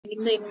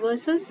the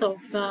inverses of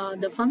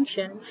the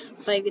function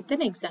with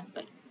an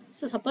example.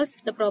 So suppose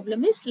the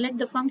problem is, let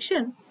the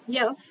function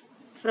f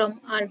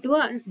from R to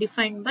R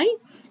defined by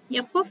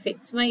f of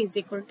xy is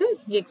equal to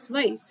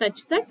xy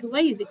such that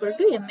y is equal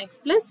to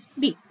mx plus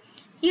b.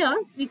 Here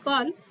we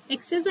call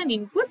x as an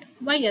input,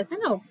 y as an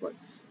output,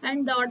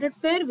 and the ordered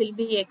pair will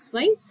be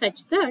xy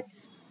such that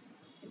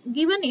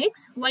given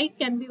x, y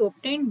can be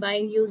obtained by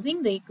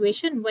using the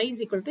equation y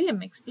is equal to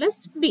mx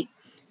plus b.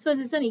 So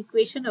this is an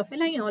equation of a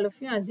line, all of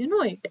you as you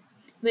know it,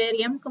 where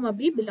m comma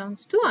b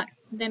belongs to R.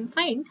 Then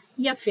find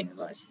f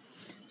inverse.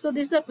 So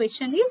this the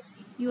question is,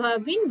 you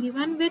have been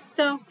given with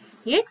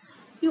x,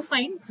 you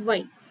find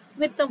y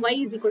with the y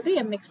is equal to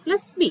mx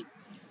plus b.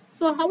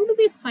 So how do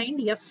we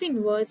find f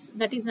inverse?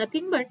 That is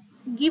nothing but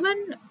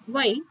given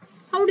y,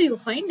 how do you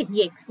find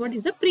x? What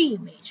is the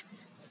pre-image?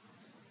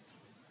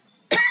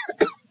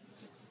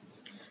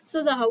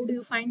 So the how do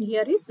you find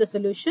here is the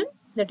solution,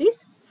 that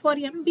is for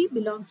mb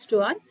belongs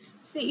to R.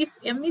 So if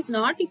m is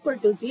not equal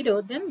to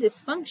 0, then this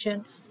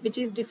function which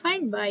is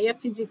defined by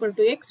f is equal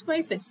to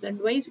xy such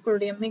that y is equal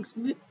to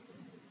mx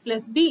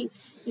plus b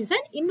is an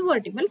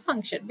invertible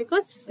function,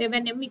 because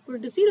when m equal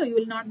to 0 you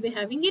will not be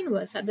having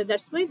inverse.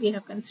 That's why we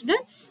have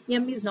considered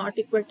m is not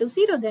equal to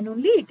 0, then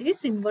only it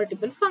is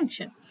invertible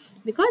function,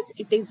 because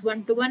it is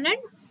 1 to 1 and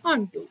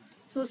onto.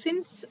 So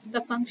since the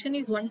function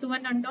is 1 to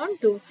 1 and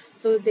onto,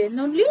 so then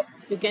only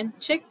you can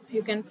check,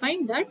 you can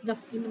find that the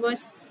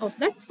inverse of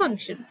that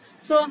function.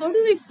 So how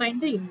do we find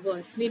the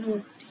inverse? We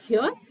know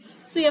here.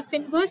 So f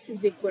inverse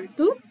is equal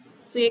to,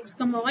 so x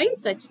comma y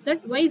such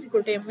that y is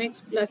equal to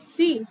mx plus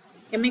c,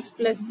 mx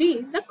plus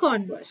b, the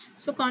converse.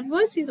 So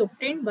converse is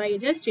obtained by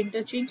just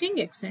interchanging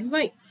x and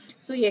y.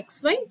 So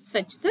xy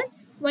such that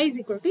y is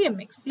equal to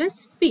mx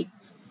plus b.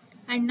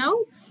 And now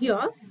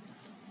here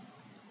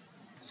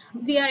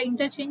we are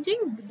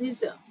interchanging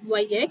this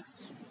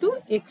yx to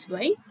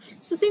xy.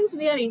 So since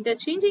we are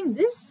interchanging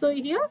this, so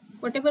here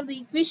whatever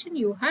the equation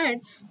you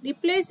had,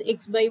 replace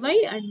x by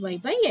y and y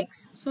by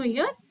x. So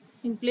here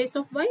in place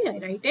of y I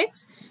write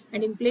x,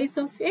 and in place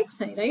of x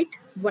I write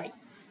y.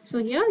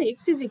 So here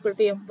x is equal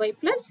to my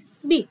plus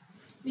b,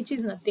 which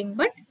is nothing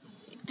but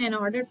an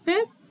ordered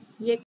pair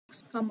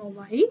x comma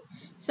y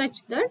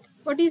such that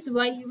what is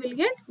y you will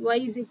get? Y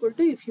is equal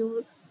to, if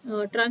you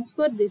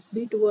transfer this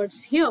b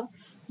towards here,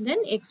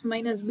 then x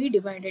minus b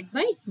divided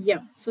by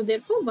m. So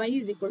therefore y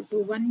is equal to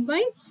 1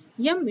 by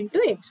m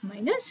into x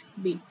minus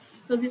b.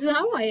 So this is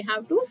how I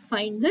have to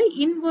find the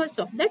inverse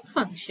of that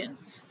function.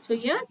 So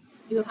here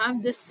you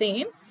have the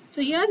same.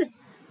 So here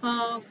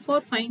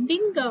for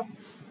finding the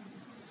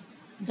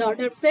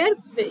ordered pair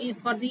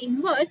for the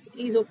inverse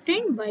is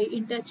obtained by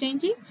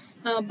interchanging,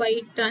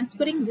 by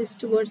transferring this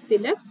towards the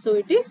left. So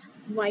it is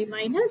y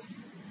minus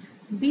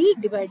b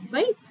divided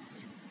by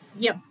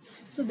m.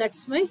 So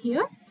that's why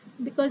here,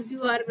 because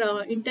you are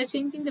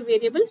interchanging the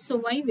variables, so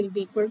y will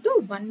be equal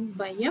to 1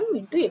 by m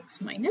into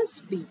x minus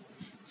b.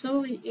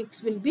 So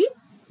x will be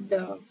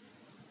the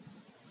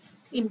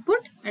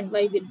input and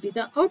y will be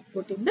the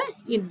output in the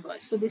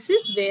inverse. So this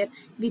is where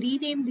we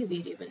rename the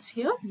variables.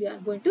 Here we are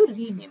going to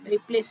rename,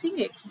 replacing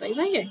x by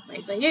y and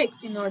y by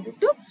x in order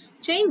to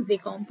change the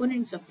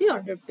components of the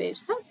ordered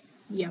pairs of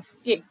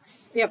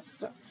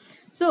f.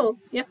 So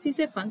f is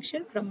a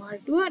function from R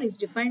to R is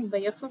defined by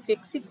f of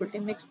x equal to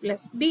mx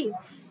plus b,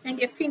 and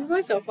f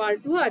inverse of R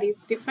to R is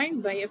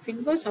defined by f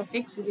inverse of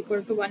x is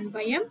equal to 1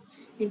 by m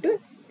into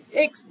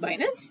x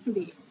minus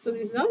b. So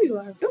this is how you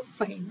have to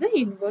find the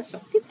inverse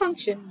of the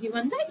function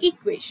given the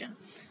equation.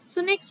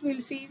 So next we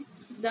will see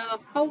the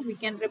how we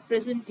can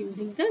represent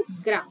using the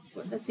graph.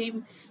 The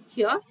same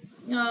here,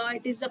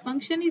 it is the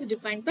function is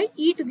defined by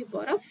e to the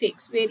power of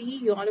x, where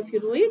e, all of you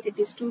know it, it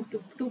is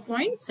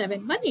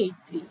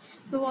 2.7183.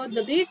 So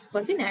the base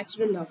for the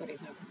natural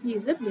logarithm. E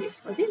is the base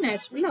for the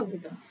natural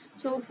logarithm.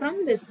 So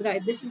from this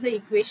graph, this is the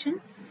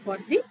equation for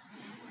the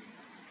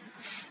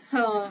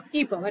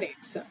e power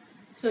x.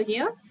 So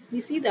here we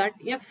see that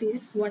f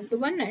is 1 to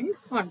 1 and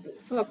onto.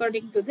 So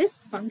according to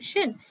this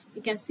function,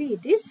 you can see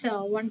it is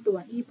 1 to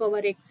 1. E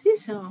power x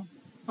is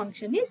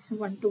function is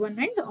 1 to 1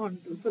 and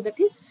onto. So that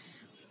is,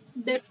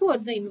 therefore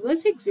the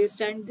inverse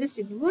exists, and this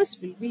inverse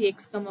will be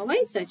x comma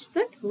y such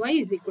that y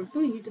is equal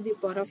to e to the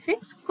power of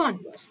x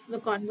converse. The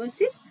converse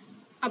is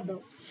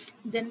above.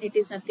 Then it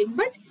is nothing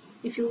but,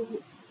 if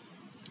you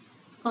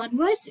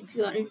converse, if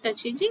you are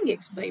interchanging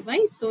x by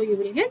y, so you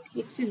will get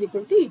x is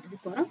equal to e to the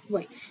power of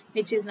y,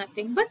 which is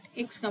nothing but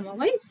x comma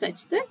y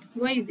such that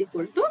y is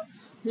equal to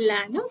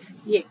ln of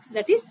x.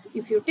 That is,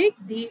 if you take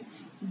the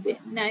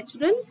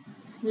natural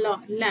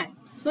ln,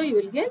 so you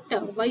will get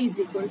y is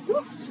equal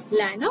to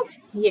ln of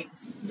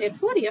x.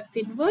 Therefore f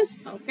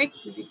inverse of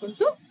x is equal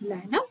to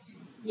ln of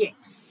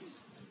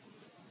x.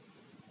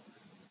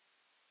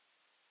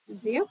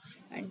 This is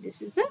f and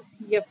this is the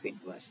f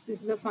inverse.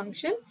 This is the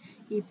function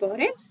e power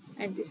x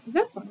and this is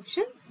the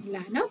function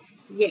ln of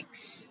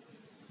x.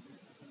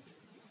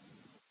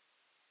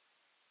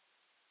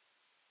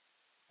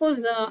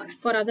 suppose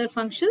for other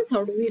functions,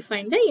 how do we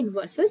find the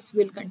inverses?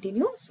 We'll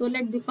continue. So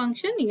let the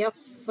function f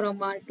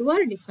from R to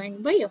R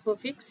defined by f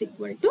of x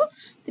equal to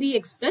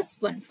 3x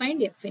plus 1.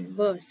 Find f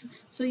inverse.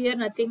 So here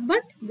nothing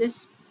but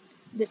this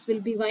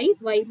will be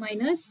y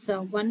minus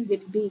 1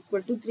 will be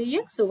equal to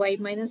 3x. So y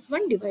minus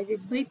 1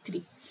 divided by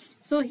 3.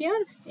 So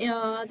here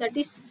that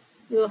is,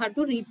 you have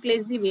to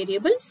replace the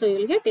variable. So you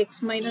will get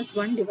x minus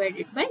 1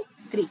 divided by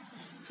 3.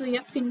 So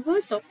f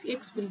inverse of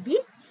x will be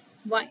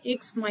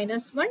x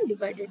minus 1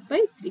 divided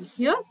by 3.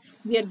 Here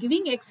we are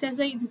giving x as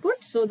the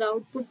input. So the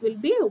output will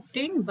be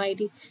obtained by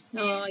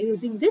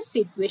using this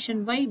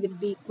equation. Y will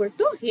be equal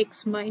to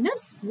x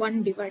minus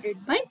 1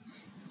 divided by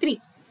 3.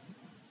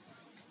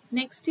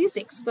 Next is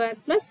x square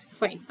plus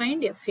 5.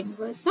 Find f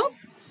inverse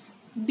of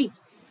b.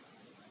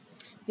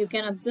 You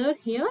can observe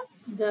here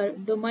the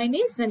domain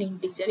is an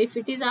integer. If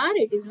it is R,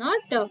 it is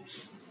not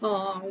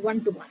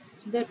 1 to 1.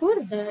 Therefore,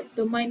 the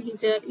domain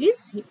here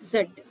is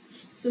z.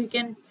 So you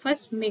can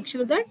first make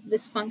sure that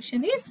this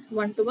function is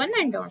 1 to 1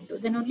 and on to.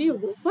 Then only you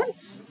go for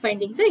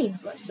finding the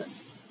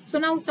inverses. So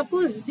now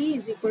suppose b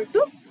is equal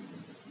to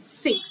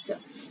 6.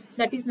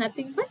 That is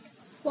nothing but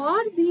for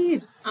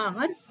the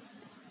R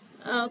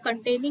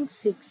containing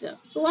 6.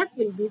 So what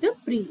will be the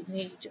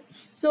pre-image?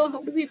 So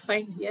how do we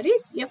find here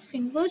is f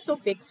inverse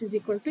of x is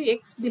equal to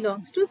x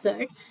belongs to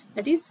z.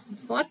 That is,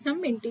 for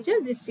some integer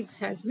this 6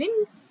 has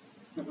been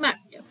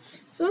mapped.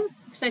 So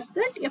such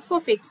that f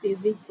of x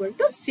is equal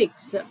to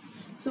 6.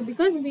 So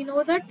because we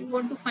know that we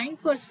want to find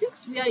for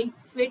 6, we are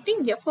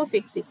equating f of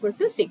x equal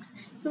to 6.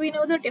 So we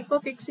know that f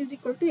of x is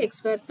equal to x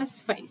square plus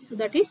 5. So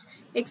that is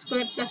x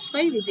square plus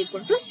 5 is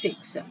equal to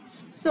 6.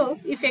 So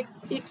if x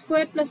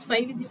square plus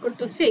 5 is equal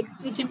to 6,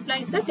 which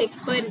implies that x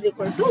square is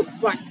equal to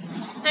 1.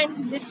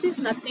 And this is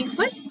nothing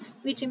but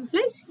which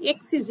implies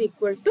x is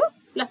equal to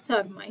plus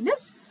or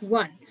minus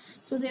 1.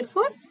 So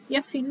therefore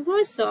f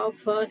inverse of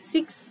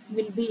 6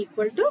 will be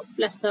equal to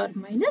plus or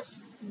minus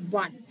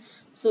 1.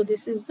 So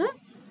this is the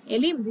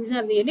these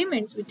are the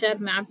elements which are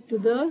mapped to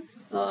the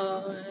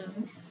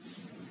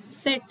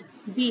set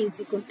b is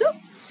equal to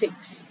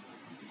 6.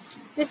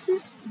 This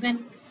is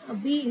when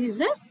b is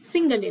a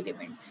single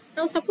element.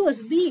 Now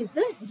suppose b is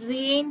the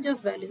range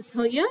of values.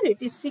 So here it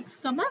is 6,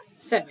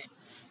 7.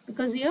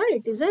 Because here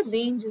it is a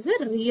range is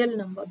a real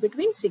number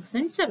between 6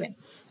 and 7.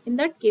 In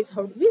that case,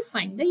 how do we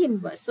find the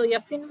inverse? So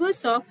f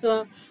inverse of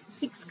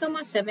 6,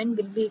 7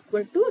 will be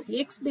equal to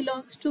x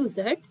belongs to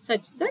z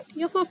such that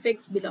f of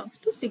x belongs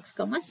to 6,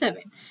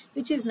 7,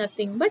 which is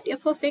nothing but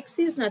f of x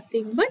is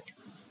nothing but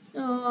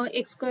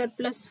x square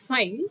plus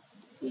 5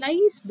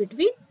 lies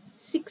between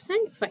 6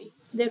 and 5.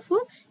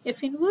 Therefore,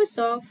 f inverse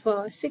of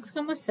 6,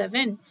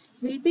 7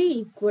 will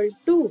be equal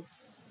to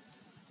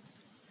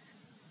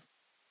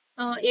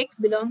x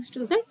belongs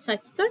to z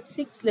such that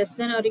 6 less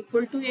than or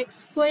equal to x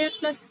square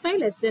plus 5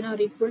 less than or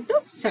equal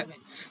to 7.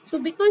 So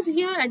because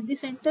here at the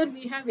center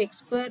we have x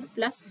square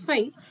plus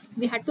 5,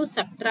 we had to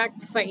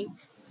subtract 5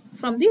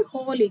 from the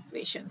whole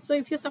equation. So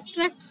if you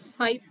subtract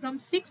 5 from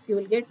 6, you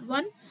will get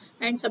 1,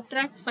 and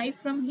subtract 5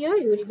 from here,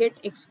 you will get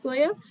x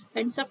square,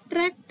 and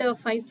subtract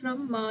 5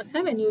 from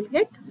 7, you will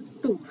get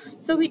 2.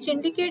 So which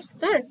indicates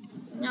that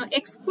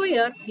x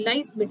square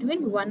lies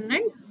between 1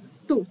 and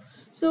 2.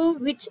 So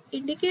which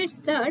indicates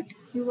that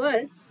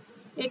your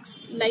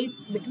x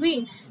lies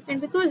between, and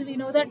because we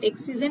know that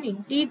x is an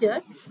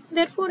integer,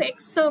 therefore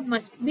x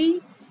must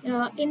be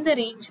in the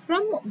range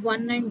from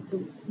 1 and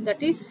 2.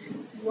 That is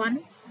 1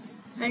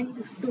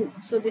 and 2.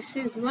 So this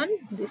is 1,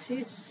 this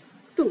is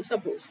 2.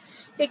 Suppose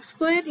x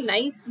square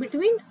lies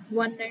between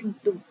 1 and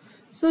 2.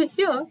 So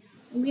here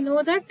we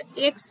know that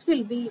x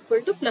will be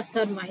equal to plus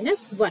or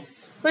minus 1.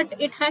 But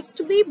it has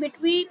to be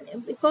between,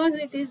 because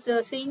it is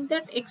saying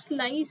that x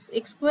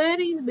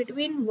square is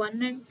between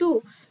 1 and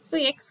 2. So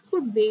x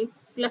could be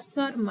plus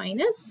or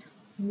minus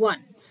 1.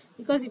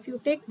 Because if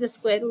you take the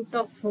square root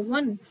of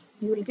 1,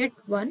 you will get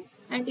 1.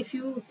 And if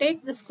you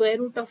take the square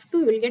root of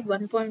 2, you will get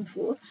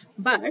 1.4.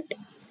 But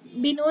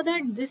we know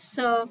that this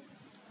r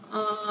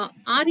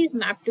is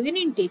mapped to an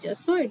integer.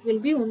 So it will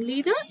be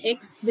only the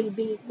x will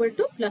be equal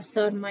to plus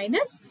or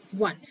minus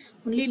 1.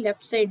 Only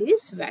left side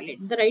is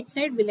valid. The right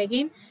side will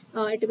again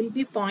it will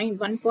be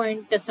 1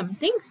 point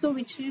something, so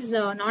which is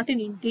not an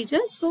integer.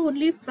 So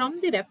only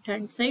from the left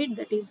hand side,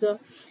 that is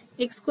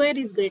x square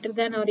is greater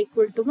than or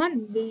equal to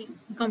 1, we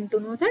come to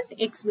know that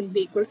x will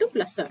be equal to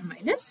plus or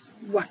minus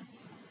 1.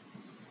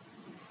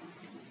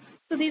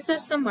 So these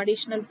are some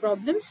additional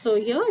problems. So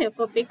here f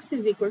of x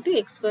is equal to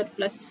x square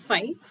plus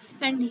 5,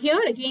 and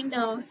here again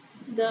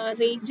the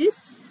range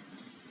is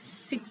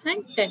 6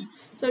 and 10.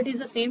 So it is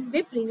the same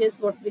way previous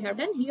what we have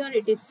done. Here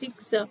it is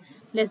 6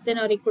 less than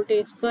or equal to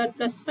x square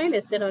plus 5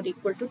 less than or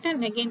equal to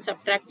 10. Again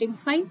subtracting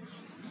 5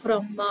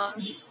 from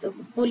the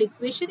whole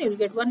equation, you will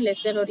get 1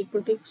 less than or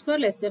equal to x square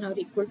less than or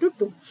equal to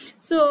 2.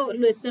 So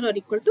less than or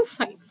equal to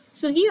 5.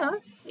 So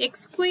here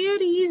x square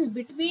is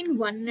between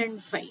 1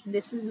 and 5.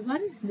 This is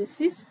 1,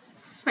 this is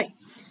 5.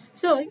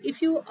 So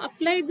if you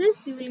apply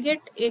this, you will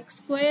get x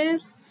square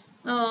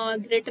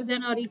greater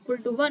than or equal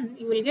to 1,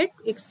 you will get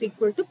x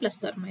equal to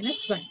plus or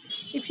minus 1.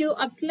 If you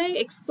apply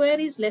x square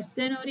is less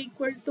than or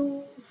equal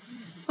to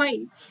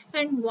 5,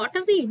 and what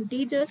are the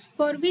integers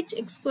for which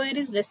x square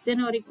is less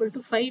than or equal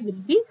to 5 will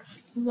be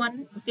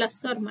 1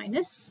 plus or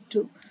minus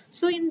 2.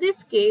 So in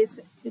this case,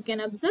 you can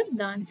observe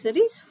the answer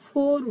is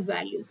 4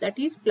 values, that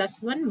is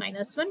plus 1,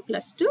 minus 1,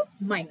 plus 2,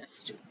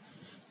 minus 2.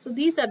 So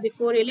these are the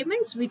 4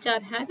 elements which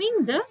are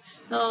having the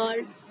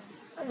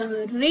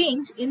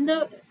range in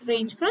the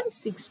range from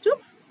 6 to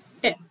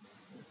 10.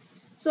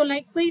 So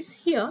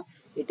likewise here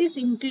it is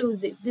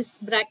inclusive. This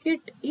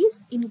bracket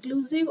is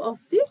inclusive of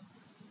the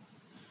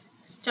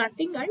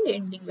starting and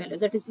ending value,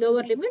 that is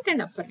lower limit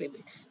and upper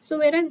limit. So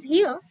whereas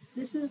here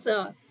this is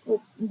a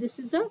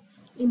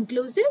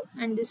inclusive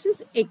and this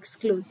is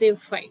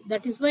exclusive 5.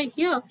 That is why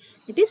here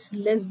it is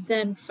less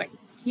than 5.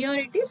 Here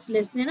it is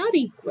less than or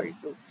equal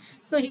to.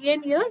 So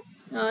again here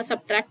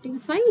subtracting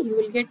 5, you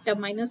will get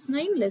minus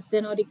 9 less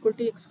than or equal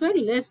to x square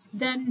less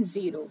than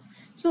 0.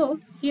 So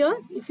here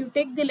if you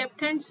take the left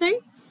hand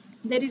side,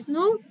 there is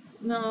no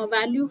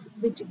value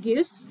which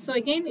gives. So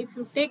again if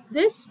you take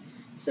this,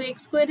 so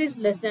x square is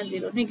less than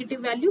 0. Negative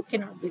value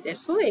cannot be there.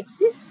 So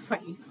x is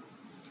 5.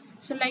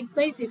 So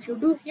likewise if you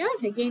do here,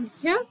 again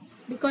here,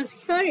 because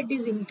here it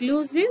is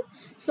inclusive,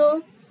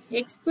 so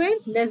x square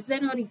less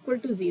than or equal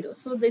to 0.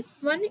 So this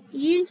one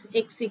yields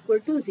x equal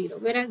to 0.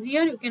 Whereas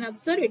here you can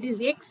observe it is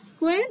x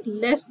square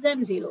less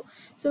than 0.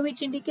 So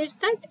which indicates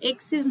that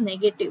x is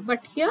negative.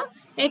 But here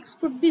x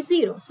could be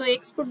 0. So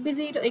x could be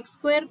 0. X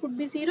square could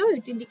be 0.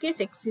 It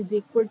indicates x is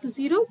equal to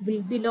 0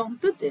 will belong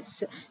to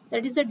this.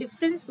 That is the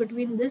difference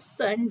between this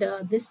and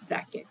this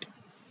bracket.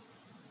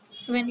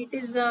 So when it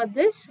is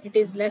this, it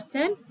is less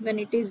than. When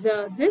it is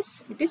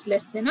this, it is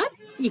less than or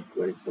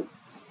equal to.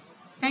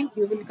 Thank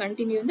you. We'll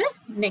continue in the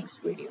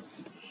next video.